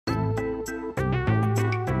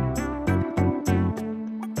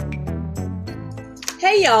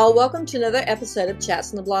Hey y'all, welcome to another episode of Chats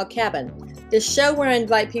from the Blog Cabin, this show where I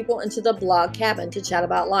invite people into the blog cabin to chat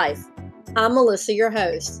about life. I'm Melissa, your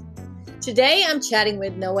host. Today I'm chatting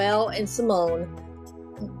with Noelle and Simone,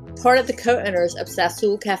 part of the co-owners of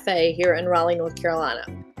Sassool Cafe here in Raleigh, North Carolina.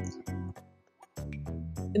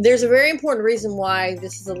 There's a very important reason why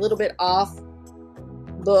this is a little bit off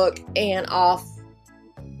book and off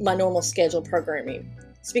my normal schedule programming.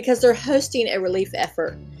 It's because they're hosting a relief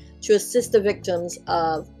effort to assist the victims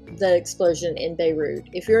of the explosion in Beirut.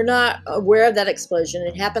 If you're not aware of that explosion,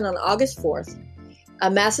 it happened on August 4th.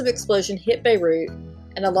 A massive explosion hit Beirut,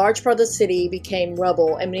 and a large part of the city became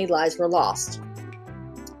rubble, and many lives were lost.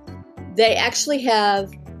 They actually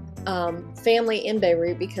have family in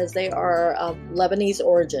Beirut because they are of Lebanese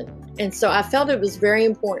origin. And so I felt it was very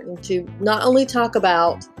important to not only talk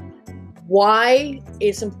about why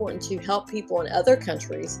it's important to help people in other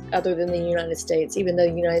countries other than the United States, even though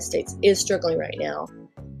the United States is struggling right now,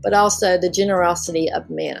 but also the generosity of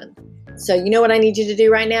man. So you know what I need you to do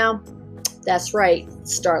right now? That's right,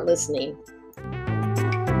 start listening.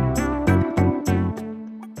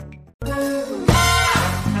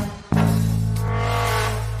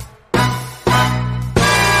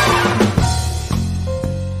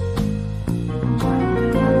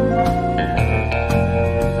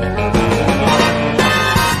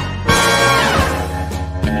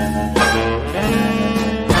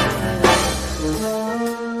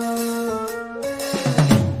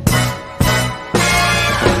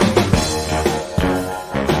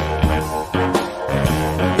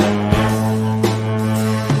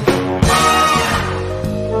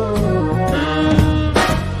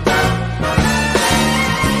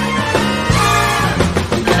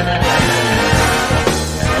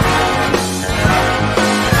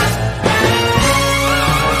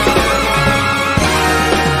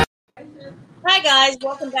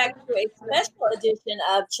 Welcome back to a special edition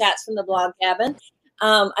of Chats from the Blog Cabin.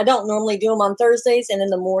 I don't normally do them on Thursdays and in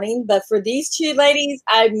the morning, but for these two ladies,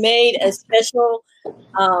 I made a special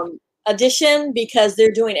edition because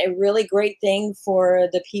they're doing a really great thing for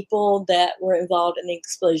the people that were involved in the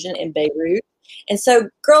explosion in Beirut. And so,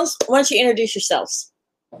 girls, why don't you introduce yourselves?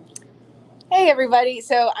 Hey, everybody.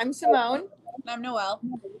 So I'm Simone. And I'm Noelle.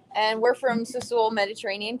 And we're from Sassool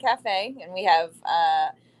Mediterranean Cafe, and we have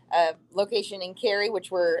a location in Cary,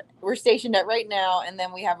 which we're stationed at right now, and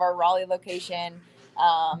then we have our Raleigh location,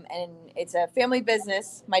 and it's a family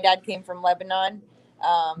business. My dad came from Lebanon,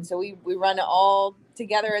 so we run it all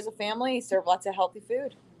together as a family, serve lots of healthy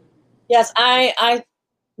food. Yes, I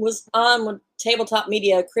was on with Tabletop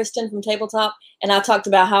Media, Kristen from Tabletop, and I talked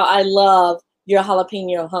about how I love your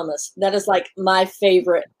jalapeno hummus. That is like my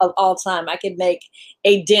favorite of all time. I could make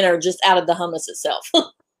a dinner just out of the hummus itself.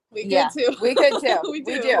 We could too. We could too. we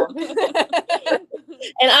do.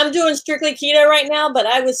 And I'm doing strictly keto right now, but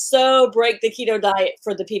I would so break the keto diet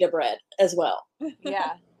for the pita bread as well.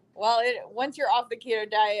 Yeah. Well, once you're off the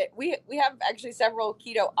keto diet, we have actually several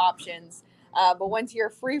keto options. But once you're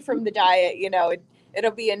free from the diet,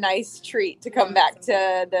 it'll be a nice treat to come back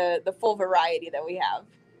to the full variety that we have.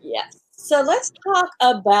 Yes. So let's talk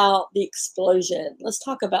about the explosion. Let's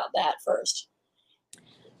talk about that first.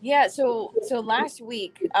 Yeah, so last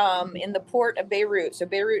week in the port of Beirut, so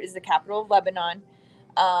Beirut is the capital of Lebanon,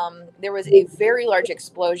 there was a very large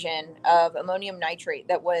explosion of ammonium nitrate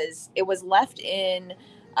that was left in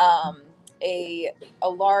a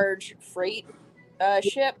large freight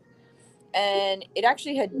ship, and it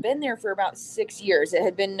actually had been there for about 6 years. It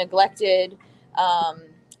had been neglected.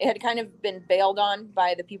 It had kind of been bailed on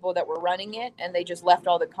by the people that were running it, and they just left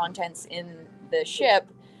all the contents in the ship.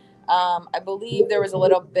 I believe there was a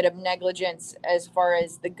little bit of negligence as far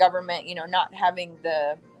as the government, not having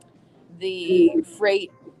the freight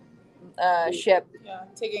ship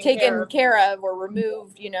taken care of or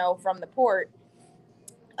removed, from the port.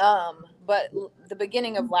 But the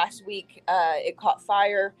beginning of last week, it caught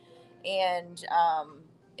fire and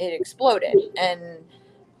it exploded, and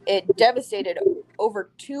it devastated over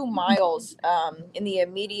 2 miles in the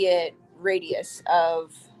immediate radius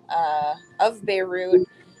of Beirut.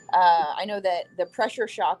 I know that the pressure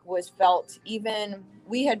shock was felt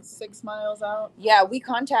we had 6 miles out. Yeah, we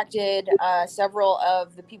contacted several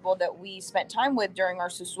of the people that we spent time with during our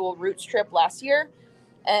Sassool Roots trip last year.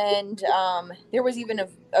 And there was even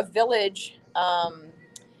a village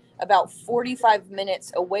about 45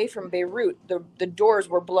 minutes away from Beirut. The doors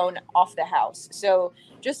were blown off the house. So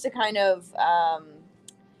just to kind of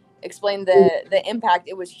explain the impact,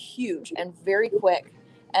 it was huge and very quick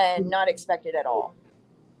and not expected at all.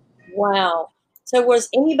 Wow. So was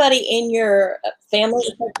anybody in your family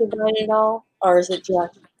affected by it at all? Or is it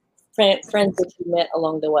just friends that you met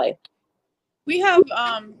along the way? We have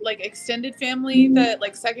like extended family that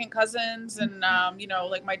like second cousins and you know,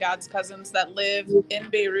 like my dad's cousins that live in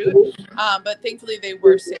Beirut, but thankfully they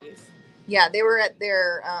were safe. Yeah, they were at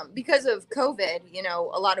their because of COVID. You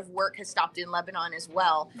know, a lot of work has stopped in Lebanon as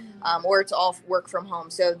well, or it's all work from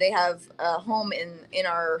home. So they have a home in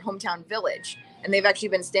our hometown village, and they've actually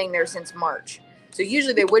been staying there since March. So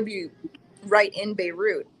usually they would be right in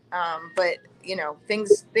Beirut, but you know,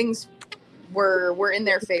 things were in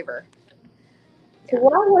their favor. So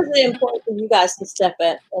why was it important for you guys to step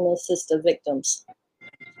in and assist the victims?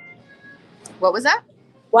 What was that?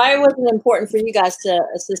 Why was it important for you guys to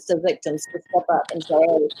assist the victims, to step up and say,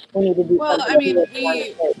 hey, we need to do Well, something? I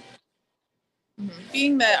mean,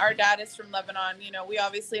 being that our dad is from Lebanon, you know, we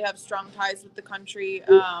obviously have strong ties with the country,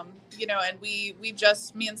 you know, and we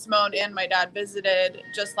just, me and Simone and my dad visited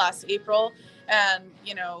just last April. And,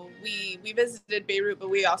 you know, we visited Beirut, but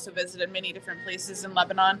we also visited many different places in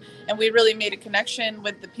Lebanon. And we really made a connection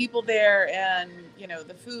with the people there and, you know,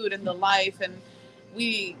 the food and the life. And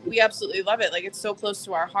we absolutely love it. Like, it's so close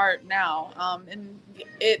to our heart now. And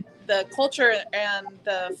the culture and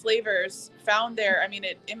the flavors found there, I mean,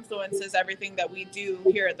 it influences everything that we do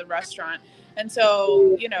here at the restaurant. And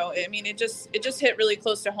so, you know, I mean, it just hit really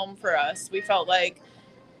close to home for us. We felt like,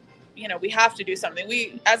 you know, we have to do something.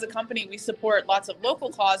 We, as a company, we support lots of local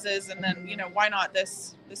causes, and then, you know, why not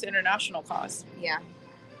this international cause? Yeah.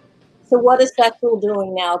 So what is Sassool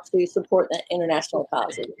doing now to support the international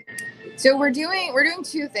causes? So we're doing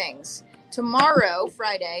two things. Tomorrow,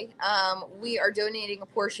 Friday, we are donating a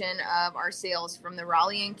portion of our sales from the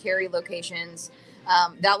Raleigh and Cary locations.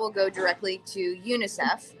 That will go directly to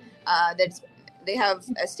UNICEF. They have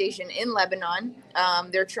a station in Lebanon.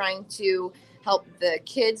 They're trying to help the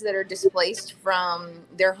kids that are displaced from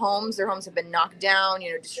their homes. Their homes have been knocked down,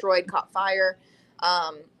 you know, destroyed, caught fire.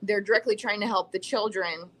 They're directly trying to help the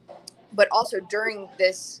children, but also during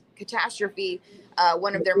this catastrophe,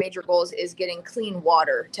 one of their major goals is getting clean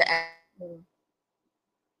water to.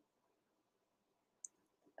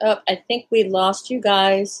 Oh, I think we lost you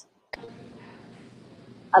guys.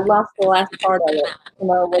 I lost the last part of it. You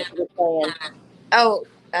know what you were saying. Oh,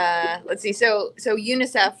 let's see. So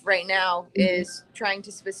UNICEF right now is trying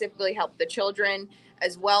to specifically help the children,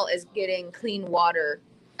 as well as getting clean water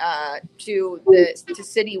to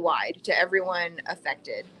citywide, to everyone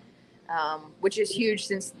affected, which is huge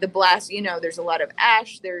since the blast. You know, there's a lot of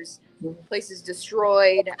ash. There's places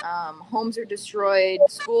destroyed. Homes are destroyed.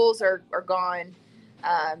 Schools are gone.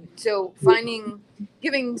 So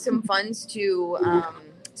giving some funds to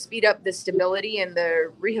speed up the stability and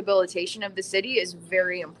the rehabilitation of the city is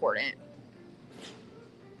very important.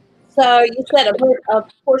 So you said a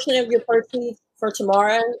portion of your proceeds for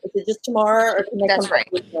tomorrow. Is it just tomorrow, or can they That's come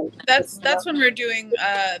right. That's when we're doing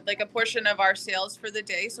like a portion of our sales for the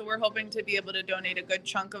day. So we're hoping to be able to donate a good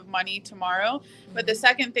chunk of money tomorrow. But the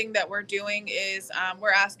second thing that we're doing is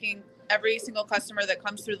we're asking every single customer that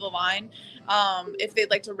comes through the line if they'd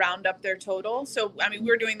like to round up their total. So, I mean,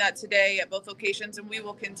 we're doing that today at both locations, and we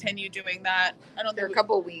will continue doing that. I don't think a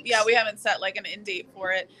couple of weeks. Yeah, we haven't set like an end date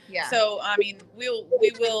for it. Yeah. So, I mean, we will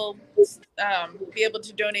be able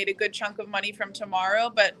to donate a good chunk of money from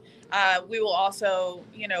tomorrow, but we will also,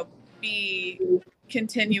 you know, be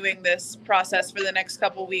continuing this process for the next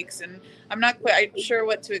couple of weeks. And I'm not quite sure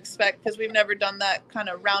what to expect because we've never done that kind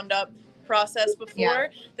of roundup process before. Yeah.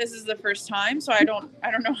 This is the first time, so I don't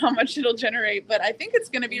know how much it'll generate, but I think it's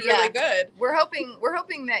going to be really good. We're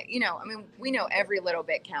hoping that, you know, I mean, we know every little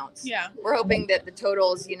bit counts. Yeah. We're hoping that the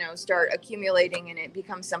totals, you know, start accumulating and it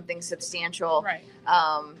becomes something substantial. Right.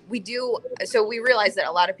 So we realize that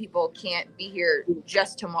a lot of people can't be here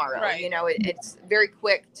just tomorrow. Right. You know, it's very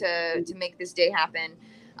quick to make this day happen.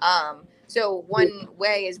 So one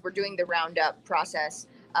way is we're doing the roundup process,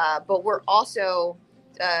 but we're also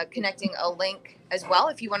connecting a link as well.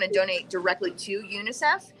 If you want to donate directly to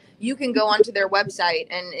UNICEF, you can go onto their website,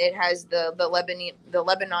 and it has the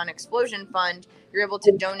Lebanon Explosion Fund. You're able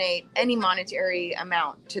to donate any monetary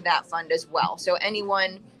amount to that fund as well. So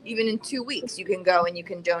anyone, even in 2 weeks, you can go and you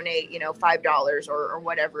can donate, you know, $5 or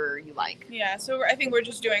whatever you like. Yeah. So I think we're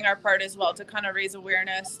just doing our part as well to kind of raise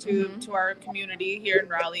awareness to our community here in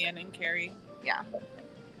Raleigh and in Cary. Yeah.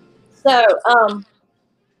 So,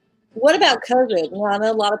 what about COVID? You know, I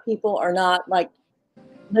know a lot of people are not like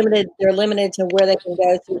limited. They're limited to where they can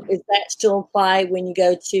go. So is that still apply when you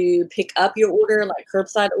go to pick up your order, like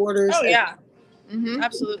curbside orders? Oh, yeah.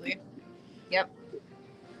 Absolutely. Yep.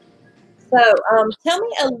 So tell me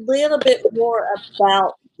a little bit more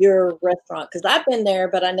about your restaurant, because I've been there,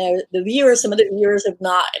 but I know some of the viewers have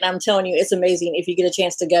not. And I'm telling you, it's amazing. If you get a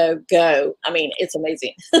chance to go. I mean, it's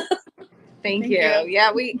amazing. Thank you.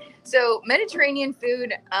 Yeah, so Mediterranean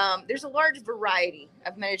food, there's a large variety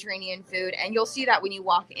of Mediterranean food, and you'll see that when you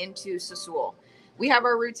walk into Sassool. We have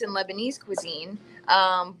our roots in Lebanese cuisine,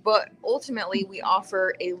 but ultimately we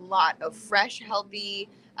offer a lot of fresh, healthy,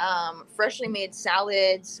 freshly made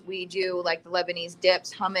salads. We do like the Lebanese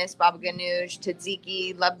dips, hummus, baba ganoush,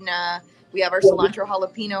 tzatziki, labna. We have our cilantro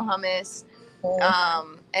jalapeno hummus.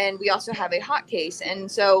 And we also have a hot case. And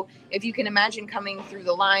so if you can imagine coming through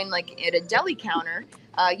the line, like at a deli counter,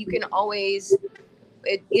 you can always,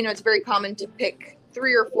 it's very common to pick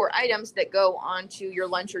 3 or 4 items that go onto your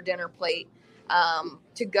lunch or dinner plate.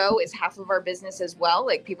 To go is half of our business as well,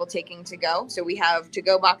 like people taking to go. So we have to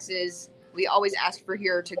go boxes. We always ask for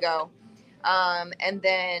here to go. And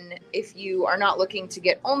then if you are not looking to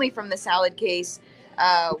get only from the salad case,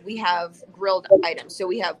 we have grilled items. So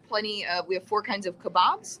we have we have 4 kinds of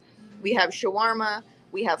kebabs. We have shawarma.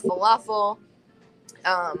 We have falafel.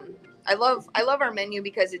 I love our menu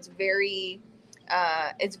because it's very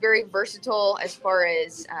versatile as far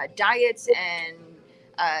as diets and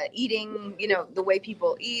eating, the way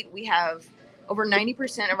people eat. We have over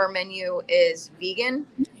 90% of our menu is vegan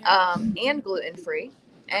and gluten-free.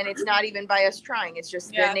 And it's not even by us trying. It's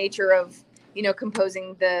just the nature of,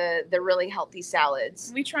 composing the really healthy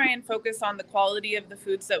salads. We try and focus on the quality of the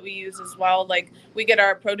foods that we use as well. Like we get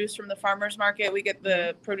our produce from the farmer's market. We get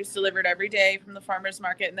the produce delivered every day from the farmer's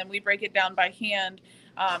market, and then we break it down by hand.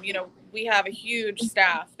 We have a huge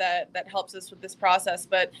staff that helps us with this process,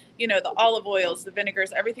 but the olive oils, the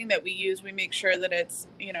vinegars, everything that we use, we make sure that it's,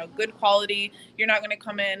 good quality. You're not going to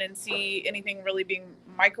come in and see anything really being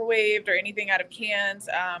microwaved or anything out of cans.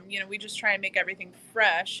 We just try and make everything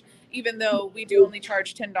fresh, even though we do only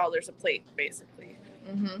charge $10 a plate, basically.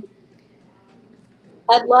 Mm-hmm.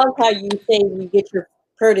 I love how you say you get your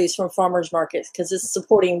produce from farmers markets because it's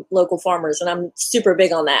supporting local farmers, and I'm super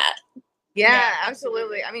big on that. Yeah,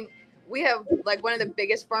 absolutely. I mean, we have like one of the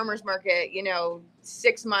biggest farmers market,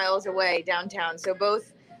 6 miles away downtown. So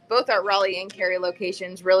both our Raleigh and Cary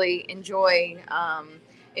locations really enjoy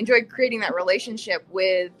creating that relationship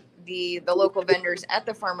with the local vendors at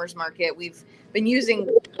the farmers market. We've been using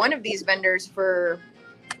one of these vendors for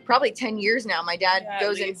probably 10 years now. My dad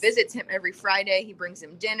goes and visits him every Friday. He brings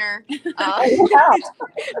him dinner.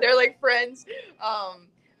 They're like friends.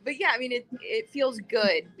 But yeah, I mean, it feels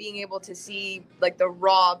good being able to see like the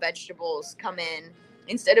raw vegetables come in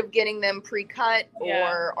instead of getting them pre-cut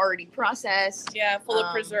or already processed. Yeah, full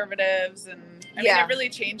of preservatives. And I mean, it really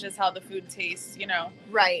changes how the food tastes,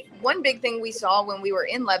 Right. One big thing we saw when we were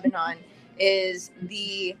in Lebanon is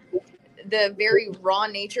the very raw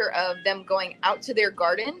nature of them going out to their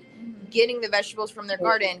garden, getting the vegetables from their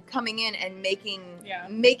garden, coming in and making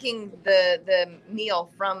the meal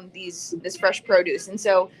from this fresh produce. And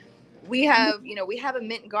so we have a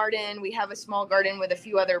mint garden, we have a small garden with a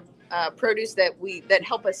few other produce that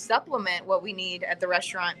help us supplement what we need at the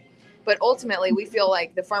restaurant. But ultimately, we feel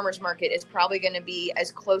like the farmers market is probably going to be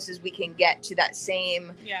as close as we can get to that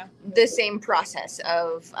same process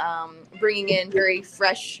of bringing in very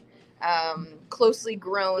fresh, closely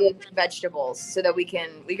grown vegetables so that we can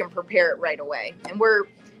prepare it right away. And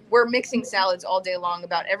we're mixing salads all day long.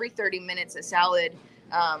 About every 30 minutes, a salad,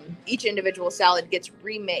 each individual salad gets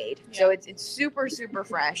remade. So it's super, super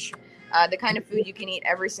fresh. The kind of food you can eat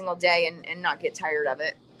every single day and not get tired of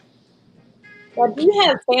it. Now, do you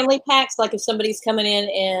have family packs? Like if somebody's coming in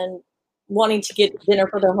and wanting to get dinner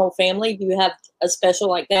for their whole family, do you have a special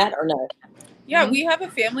like that or no? Yeah, we have a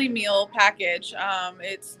family meal package.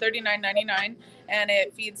 It's $39.99 and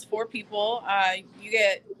it feeds 4 people. You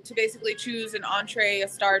get to basically choose an entree, a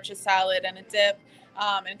starch, a salad, and a dip,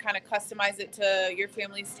 and kind of customize it to your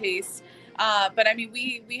family's taste. But I mean,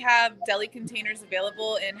 we have deli containers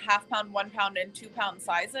available in 1/2 pound, 1 pound, and 2 pound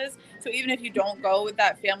sizes. So even if you don't go with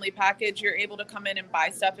that family package, you're able to come in and buy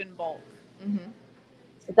stuff in bulk. Mm-hmm.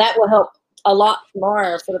 So that will help a lot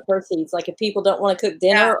more for the proceeds. Like if people don't want to cook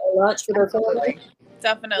dinner or lunch for their family,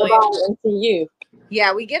 definitely. And to you.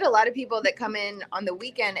 Yeah, we get a lot of people that come in on the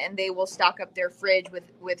weekend and they will stock up their fridge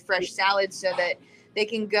with fresh salads so that they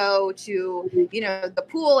can go to, the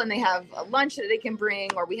pool and they have a lunch that they can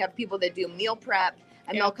bring, or we have people that do meal prep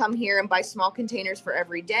and they'll come here and buy small containers for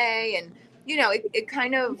every day. And, it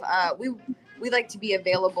kind of, we like to be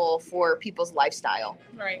available for people's lifestyle.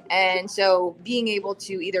 Right. And so being able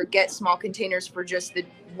to either get small containers for just the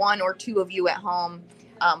 1 or 2 of you at home,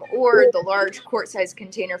 or the large quart-sized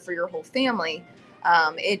container for your whole family,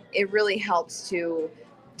 it really helps to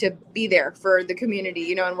be there for the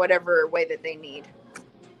community, in whatever way that they need.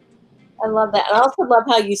 I love that. I also love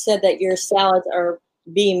how you said that your salads are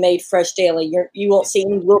being made fresh daily. You won't see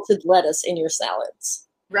any wilted lettuce in your salads.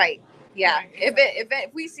 Right. Yeah. Right, exactly.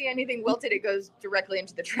 If we see anything wilted, it goes directly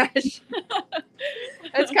into the trash.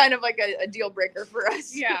 That's kind of like a deal breaker for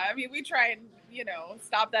us. Yeah, I mean, we try and, you know,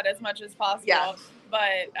 stop that as much as possible. Yeah.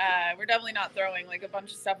 But we're definitely not throwing like a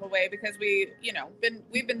bunch of stuff away because we've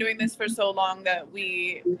been doing this for so long that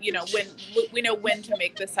we know when to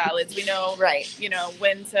make the salads. We know, Right. you know,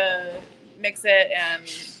 when to mix it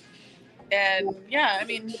and yeah, I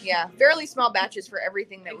mean, yeah, fairly small batches for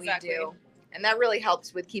everything that Exactly. we do. And that really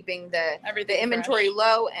helps with keeping the Everything inventory fresh.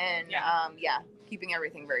 low and Yeah. keeping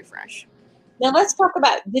everything very fresh. Now let's talk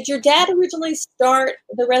about, did your dad originally start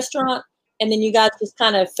the restaurant and then you guys just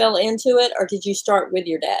kind of fell into it, or did you start with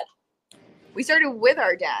your dad? We started with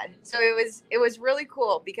our dad. So it was really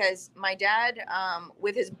cool because my dad,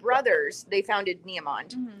 with his brothers, they founded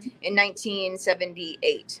Neomond in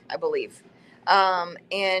 1978, I believe.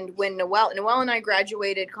 And when Noelle and I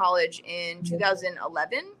graduated college in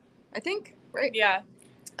 2011, I think, right? Yeah.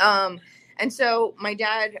 And so my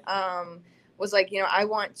dad was like, you know, I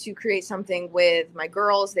want to create something with my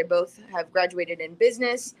girls. They both have graduated in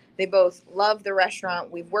business. They both love the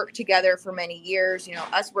restaurant. We've worked together for many years, you know,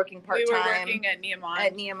 us working part-time. We were working at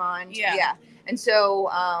Neomond. Yeah. And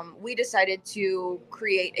so we decided to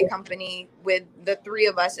create a company with the three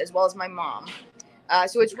of us as well as my mom.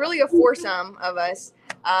 So it's really a foursome of us.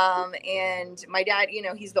 And my dad, you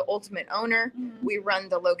know, he's the ultimate owner. We run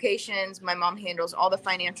the locations. My mom handles all the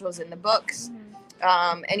financials and the books.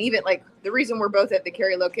 And even like the reason we're both at the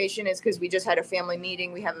Cary location is because we just had a family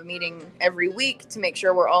meeting. We have a meeting every week to make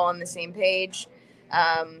sure we're all on the same page.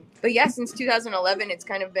 But yeah, since 2011, it's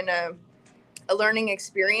kind of been a learning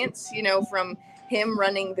experience, you know, from him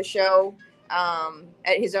running the show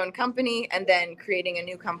at his own company and then creating a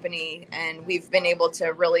new company. And we've been able to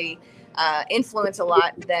really influence a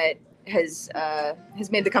lot that has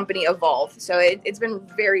made the company evolve. So it's been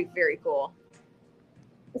very, very cool.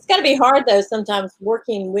 It's got to be hard, though, sometimes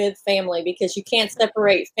working with family because you can't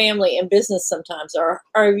separate family and business sometimes. Or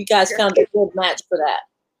you guys found a good match for that?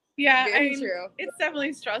 Yeah, Very I mean, true. It's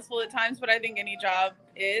definitely stressful at times, but I think any job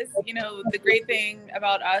is. You know, the great thing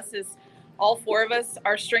about us is all four of us,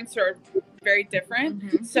 our strengths are very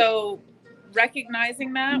different. So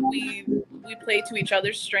recognizing that we play to each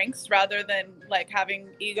other's strengths rather than like having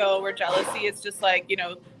ego or jealousy. It's just like, you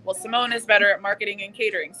know, well, Simone is better at marketing and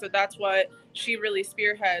catering, so that's what she really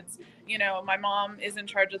spearheads. You know, my mom is in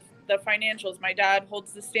charge of the financials. My dad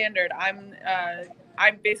holds the standard.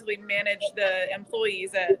 I basically manage the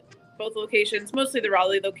employees at both locations, mostly the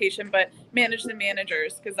Raleigh location, but manage the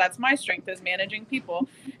managers because that's my strength, is managing people.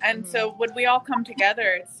 And so when we all come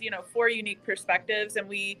together, it's, you know, four unique perspectives, and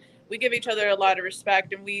we give each other a lot of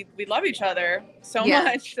respect, and we love each other so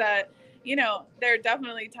much that, you know, there are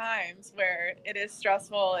definitely times where it is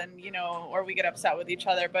stressful and, you know, or we get upset with each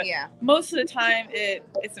other, but most of the time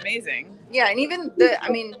it's amazing. Yeah. And even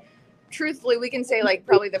truthfully, we can say like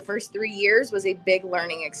probably the first 3 years was a big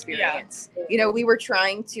learning experience. Yeah. You know, we were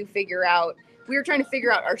trying to figure out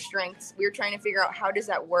our strengths. We were trying to figure out how does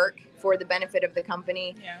that work for the benefit of the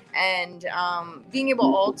company. Yeah. And being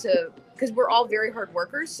able because we're all very hard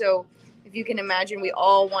workers. So if you can imagine, we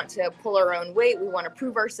all want to pull our own weight. We want to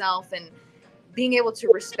prove ourselves, and being able to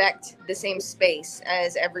respect the same space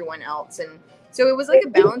as everyone else. And so it was like a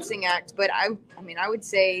balancing act. But I mean, I would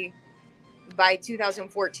say by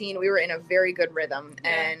 2014, we were in a very good rhythm.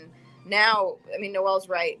 And now, I mean, Noelle's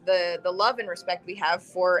right. The love and respect we have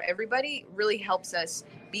for everybody really helps us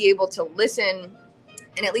be able to listen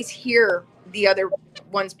and at least hear the other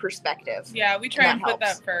one's perspective. Yeah, we try and put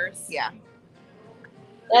that first. Yeah.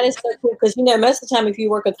 That is so cool because, you know, most of the time if you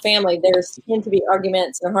work with family, there's tend to be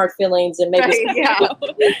arguments and hard feelings and maybe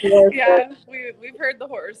we've heard the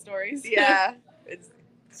horror stories. Yeah.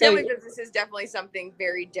 Family business is definitely something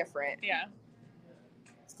very different. Yeah.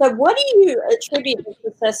 So what do you attribute the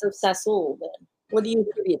success of Sassool then? What do you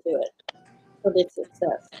attribute to it for its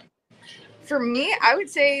success? For me, I would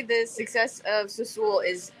say the success of Sassool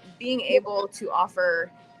is being able to offer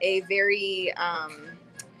a very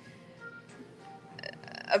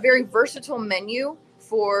versatile menu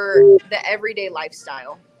for the everyday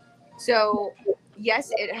lifestyle. So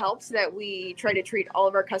yes, it helps that we try to treat all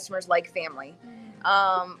of our customers like family.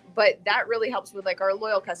 But that really helps with like our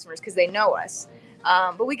loyal customers because they know us.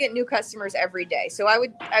 But we get new customers every day. So I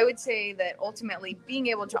would say that ultimately being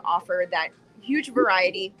able to offer that huge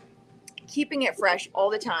variety, keeping it fresh all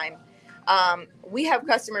the time. We have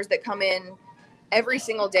customers that come in every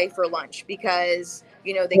single day for lunch because,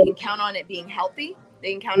 you know, they can count on it being healthy.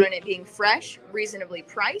 They can count on it being fresh, reasonably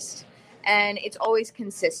priced, and it's always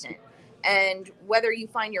consistent. And whether you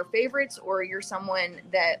find your favorites or you're someone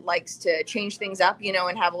that likes to change things up, you know,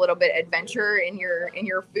 and have a little bit of adventure in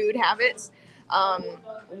your food habits,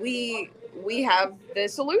 we have the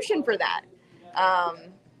solution for that.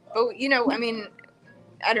 But you know, I mean,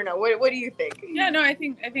 I don't know. What do you think? Yeah, no, I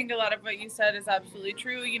think a lot of what you said is absolutely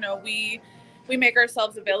true. You know, we make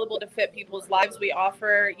ourselves available to fit people's lives. We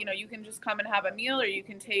offer, you know, you can just come and have a meal, or you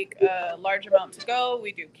can take a large amount to go.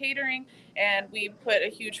 We do catering, and we put a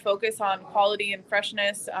huge focus on quality and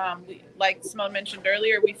freshness. Like Simone mentioned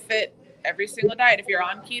earlier, we fit every single diet. If you're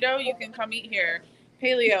on keto, you can come eat here.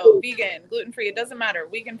 Paleo, vegan, gluten-free, it doesn't matter.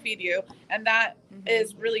 We can feed you. And that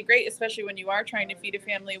is really great, especially when you are trying to feed a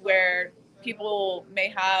family where people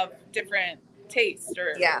may have different tastes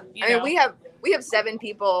or I mean, we have 7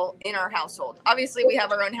 people in our household. Obviously we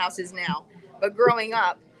have our own houses now, but growing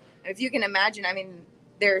up, if you can imagine, I mean,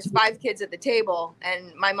 there's 5 kids at the table,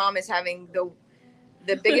 and my mom is having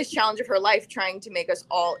the biggest challenge of her life trying to make us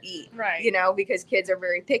all eat, right? You know, because kids are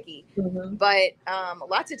very picky. But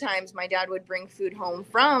lots of times my dad would bring food home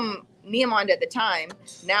from Niamond at the time.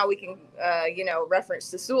 Now we can you know,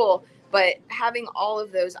 reference Sassool. But having all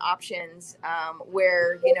of those options,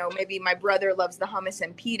 where, you know, maybe my brother loves the hummus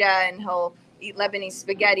and pita and he'll eat Lebanese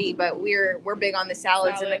spaghetti, but we're big on the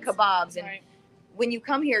salads and the kebabs. And when you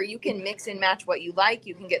come here, you can mix and match what you like.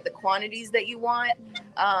 You can get the quantities that you want.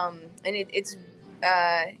 And it's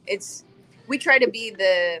we try to be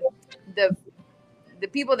the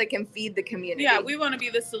people that can feed the community. Yeah, we want to be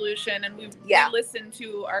the solution, and we listen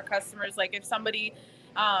to our customers. Like if somebody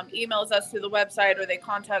emails us through the website, or they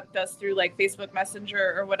contact us through like Facebook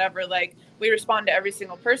Messenger or whatever, like we respond to every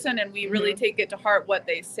single person, and we really take it to heart what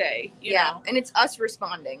they say. You know? And it's us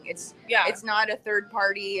responding. It's not a third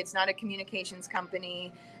party. It's not a communications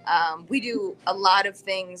company. We do a lot of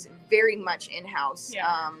things very much in-house.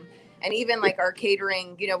 And even like our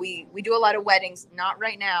catering, you know, we do a lot of weddings, not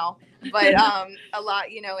right now, but a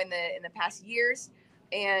lot, you know, in the past years.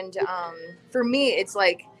 And for me, it's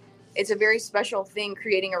like, it's a very special thing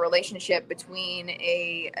creating a relationship between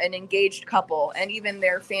an engaged couple and even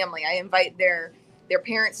their family. I invite their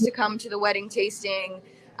parents to come to the wedding tasting,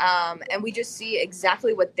 and we just see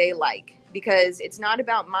exactly what they like, because it's not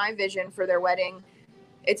about my vision for their wedding.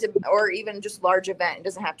 Or even just large event. It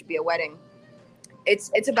doesn't have to be a wedding.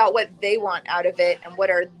 It's about what they want out of it, and what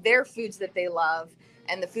are their foods that they love,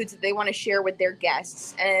 and the foods that they want to share with their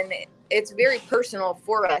guests. And it's very personal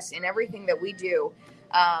for us in everything that we do,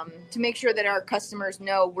 to make sure that our customers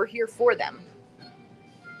know we're here for them.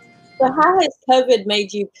 So how has COVID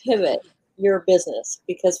made you pivot your business?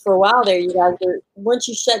 Because for a while there, you guys were, once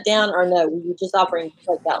you shut down, or no, were you just offering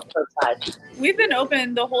takeout curbside? We've been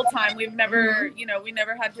open the whole time. We've never, you know, we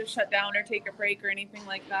never had to shut down or take a break or anything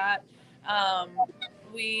like that.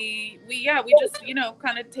 We just, you know,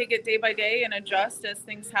 kind of take it day by day and adjust as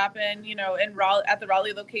things happen. You know, in Raleigh, at the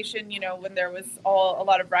Raleigh location, you know, when there was a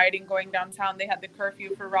lot of rioting going downtown, they had the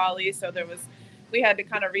curfew for Raleigh, so we had to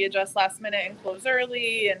kind of readjust last minute and close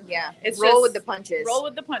early, and it's roll with the punches.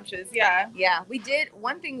 We did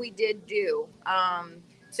one thing we did do.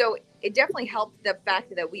 So it definitely helped, the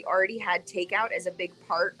fact that we already had takeout as a big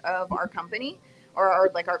part of our company, or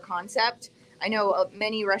our concept. I know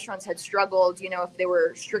many restaurants had struggled, you know, if they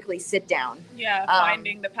were strictly sit down.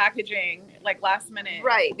 Finding the packaging like last minute.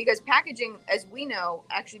 Right, because packaging, as we know,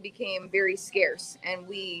 actually became very scarce, and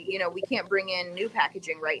we can't bring in new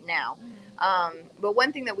packaging right now. But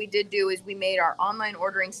one thing that we did do is we made our online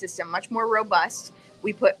ordering system much more robust.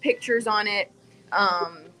 We put pictures on it,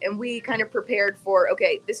 and we kind of prepared for,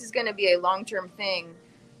 okay, this is going to be a long-term thing.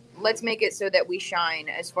 Let's make it so that we shine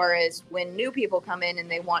as far as when new people come in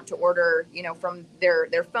and they want to order, you know, from their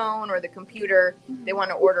phone or the computer, they want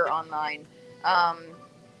to order online.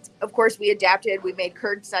 Of course, we adapted. We made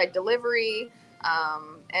curbside delivery,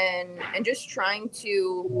 and just trying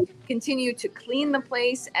to continue to clean the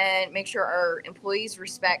place and make sure our employees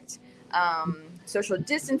respect social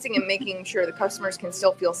distancing, and making sure the customers can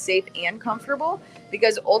still feel safe and comfortable,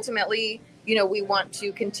 because ultimately, you know, we want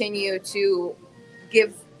to continue to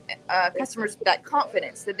give customers that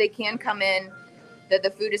confidence that they can come in, that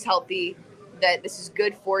the food is healthy, that this is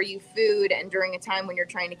good for you food, and during a time when you're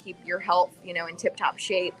trying to keep your health, you know, in tip-top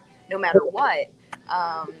shape, no matter what,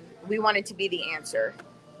 we wanted to be the answer.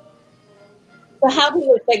 So how did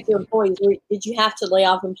it affect your employees? Did you have to lay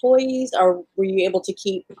off employees, or were you able to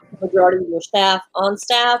keep the majority of your staff on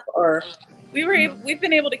staff? Or we've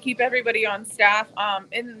been able to keep everybody on staff.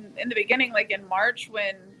 In the beginning, like in March,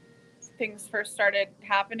 when things first started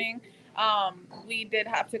happening, we did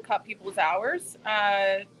have to cut people's hours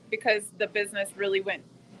because the business really went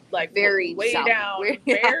like way down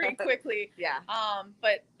very quickly. Yeah.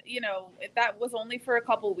 But that was only for a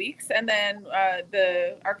couple weeks. And then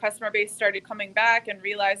our customer base started coming back and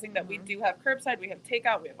realizing that we do have curbside, we have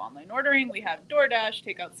takeout, we have online ordering, we have DoorDash,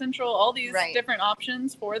 Takeout Central, all these different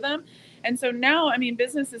options for them. And so now, I mean,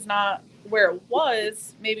 business is not where it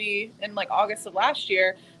was maybe in like August of last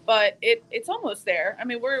year, but it's almost there. I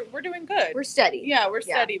mean, we're doing good. We're steady. Yeah, we're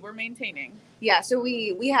steady. We're maintaining. Yeah, so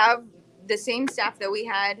we have the same staff that we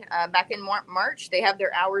had back in March. They have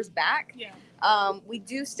their hours back. Yeah. We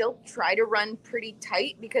do still try to run pretty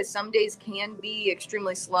tight because some days can be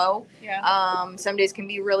extremely slow. Yeah. Some days can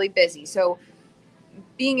be really busy. So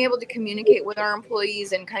being able to communicate with our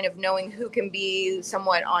employees and kind of knowing who can be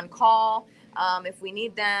somewhat on call if we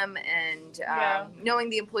need them, and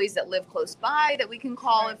knowing the employees that live close by that we can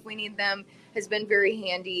call if we need them has been very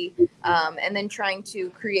handy. And then trying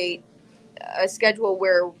to create a schedule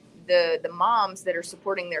where the moms that are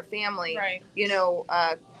supporting their family,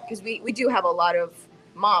 because we do have a lot of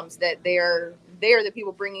moms that they are the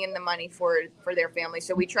people bringing in the money for their family.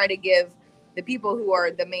 So we try to give the people who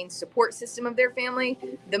are the main support system of their family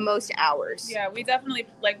the most hours. Yeah, we definitely,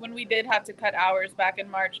 like when we did have to cut hours back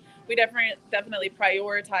in March, we definitely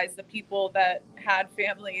prioritized the people that had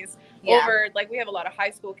families over, like we have a lot of high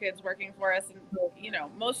school kids working for us, and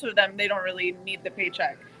most of them, they don't really need the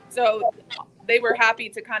paycheck. So they were happy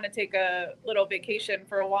to kind of take a little vacation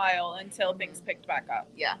for a while until things picked back up.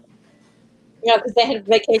 Yeah. Yeah, because they had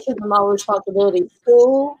vacation from all responsibilities.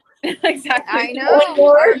 School. Exactly. I know.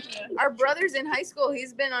 Our brother's in high school.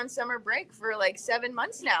 He's been on summer break for like 7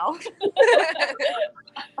 months now.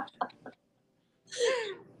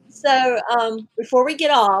 So before we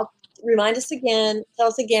get off, tell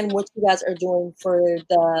us again what you guys are doing for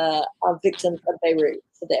the victims of Beirut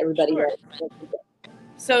so that everybody knows.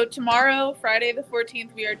 So tomorrow, Friday the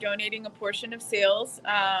 14th, we are donating a portion of sales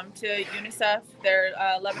to UNICEF, their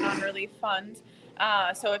Lebanon Relief Fund.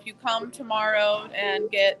 So if you come tomorrow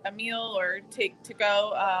and get a meal or take to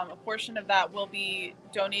go, a portion of that will be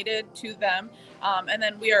donated to them. And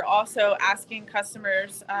then we are also asking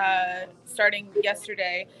customers starting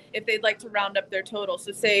yesterday if they'd like to round up their total.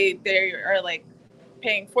 So say they are like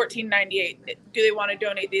paying $14.98. Do they want to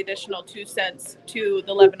donate the additional 2 cents to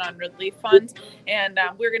the Lebanon Relief Fund? And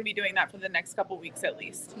we're going to be doing that for the next couple weeks at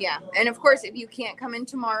least. Yeah. And of course, if you can't come in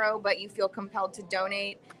tomorrow, but you feel compelled to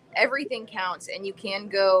donate, everything counts. And you can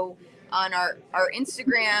go on our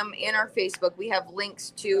Instagram and our Facebook. We have links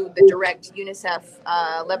to the direct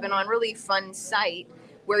UNICEF Lebanon Relief Fund site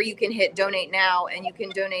where you can hit donate now, and you can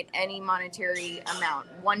donate any monetary amount,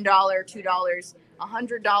 $1, $2,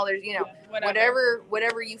 $100,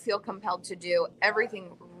 whatever you feel compelled to do.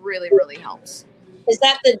 Everything really, really helps. Is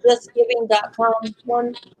that the justgiving.com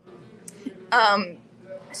one?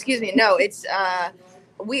 Excuse me. No, it's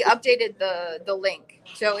we updated the link,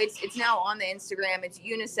 so it's now on the Instagram. It's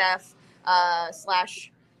UNICEF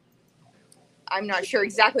 / I'm not sure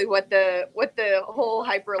exactly what the whole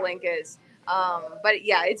hyperlink is, but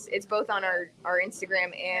yeah, it's both on our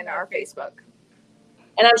Instagram and our Facebook.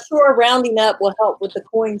 And I'm sure rounding up will help with the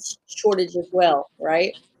coin shortage as well,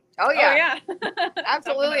 right? Oh yeah.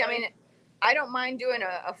 Absolutely. I mean, I don't mind doing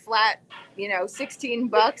a flat,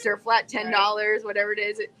 $16 or flat $10, whatever it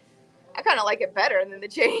is. I kind of like it better than the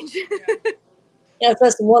change. Yeah,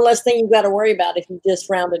 that's one less thing you've got to worry about if you just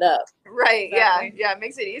round it up. Right. Exactly. Yeah. It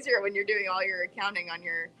makes it easier when you're doing all your accounting on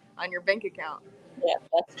your bank account. Yeah,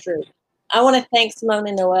 that's true. I want to thank Simone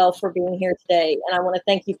and Noelle for being here today, and I want to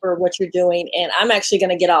thank you for what you're doing. And I'm actually going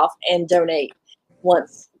to get off and donate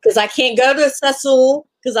once, because I can't go to Sassool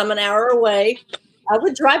because I'm an hour away. I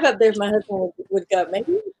would drive up there if my husband would go.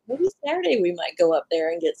 Maybe Saturday we might go up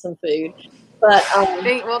there and get some food. But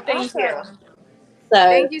thank you. So,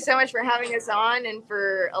 thank you so much for having us on and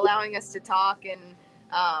for allowing us to talk. And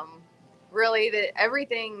really, that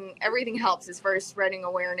everything helps as far as spreading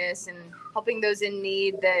awareness and helping those in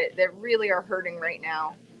need that really are hurting right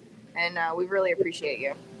now. And we really appreciate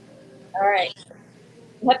you. All right.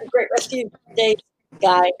 Have a great rest of your day,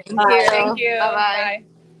 guys. Bye. Thank you. Bye-bye. Bye.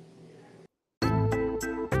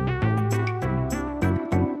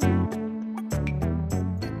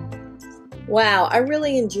 Wow, I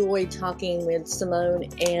really enjoyed talking with Simone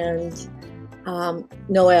and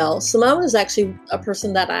Noelle. Simone is actually a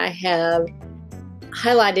person that I have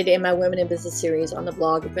highlighted in my Women in Business series on the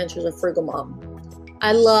blog Adventures of Frugal Mom.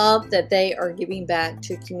 I love that they are giving back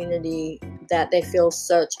to a community that they feel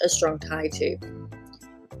such a strong tie to.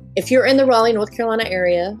 If you're in the Raleigh, North Carolina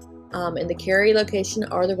area, in the Cary location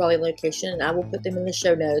or the Raleigh location, and I will put them in the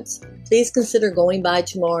show notes, please consider going by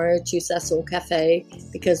tomorrow to Sassool Cafe,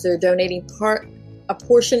 because they're donating a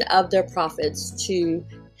portion of their profits to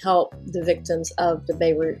help the victims of the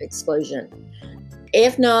Beirut explosion.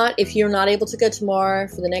 If not, if you're not able to go tomorrow,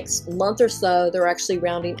 for the next month or so, they're actually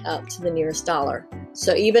rounding up to the nearest dollar.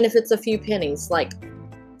 So even if it's a few pennies, like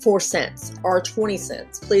 4 cents or 20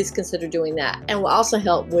 cents, please consider doing that. And will also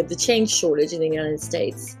help with the change shortage in the United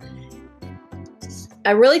States.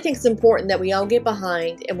 I really think it's important that we all get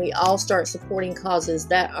behind and we all start supporting causes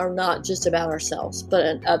that are not just about ourselves, but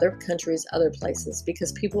in other countries, other places,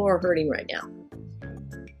 because people are hurting right now.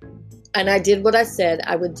 And I did what I said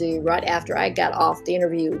I would do right after I got off the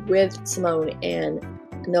interview with Simone and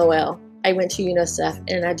Noelle. I went to UNICEF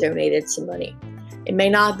and I donated some money. It may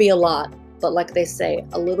not be a lot, but like they say,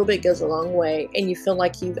 a little bit goes a long way, and you feel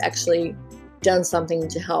like you've actually done something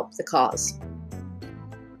to help the cause.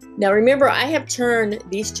 Now remember, I have turned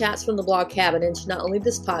these chats from the blog cabin into not only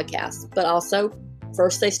this podcast, but also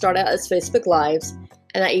first they start out as Facebook Lives,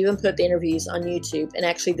 and I even put the interviews on YouTube. And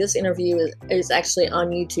actually this interview is actually on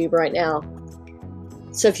YouTube right now.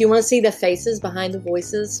 So if you want to see the faces behind the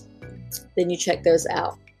voices, then you check those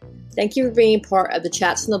out. Thank you for being part of the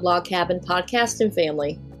Chats from the Blog Cabin podcast and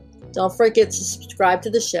family. Don't forget to subscribe to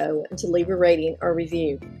the show and to leave a rating or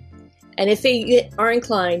review. And if you are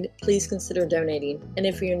inclined, please consider donating. And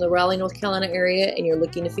if you're in the Raleigh, North Carolina area and you're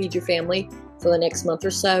looking to feed your family for the next month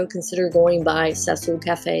or so, consider going by Sassool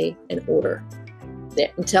Cafe and order.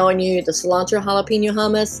 I'm telling you, the cilantro jalapeno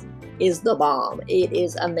hummus is the bomb. It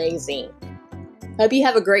is amazing. Hope you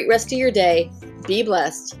have a great rest of your day. Be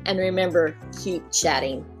blessed. And remember, keep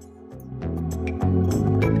chatting.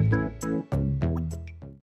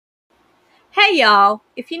 Hey y'all,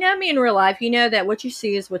 if you know me in real life, you know that what you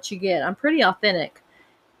see is what you get. I'm pretty authentic.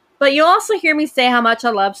 But you'll also hear me say how much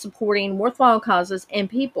I love supporting worthwhile causes and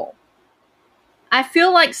people. I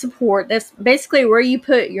feel like support, that's basically where you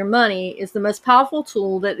put your money, is the most powerful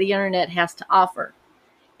tool that the internet has to offer.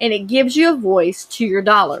 And it gives you a voice to your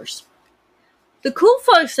dollars. The cool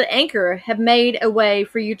folks at Anchor have made a way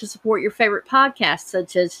for you to support your favorite podcasts,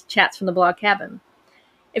 such as Chats from the Blog Cabin.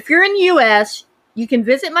 If you're in the U.S., you can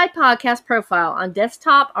visit my podcast profile on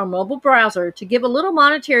desktop or mobile browser to give a little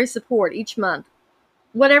monetary support each month.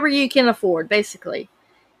 Whatever you can afford, basically.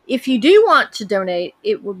 If you do want to donate,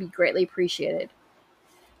 it will be greatly appreciated.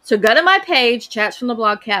 So go to my page, Chats from the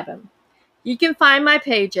Blog Cabin. You can find my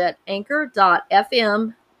page at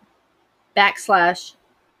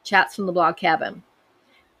anchor.fm/Chats from the Blog Cabin.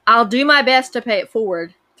 I'll do my best to pay it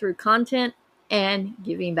forward through content and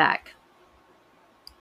giving back.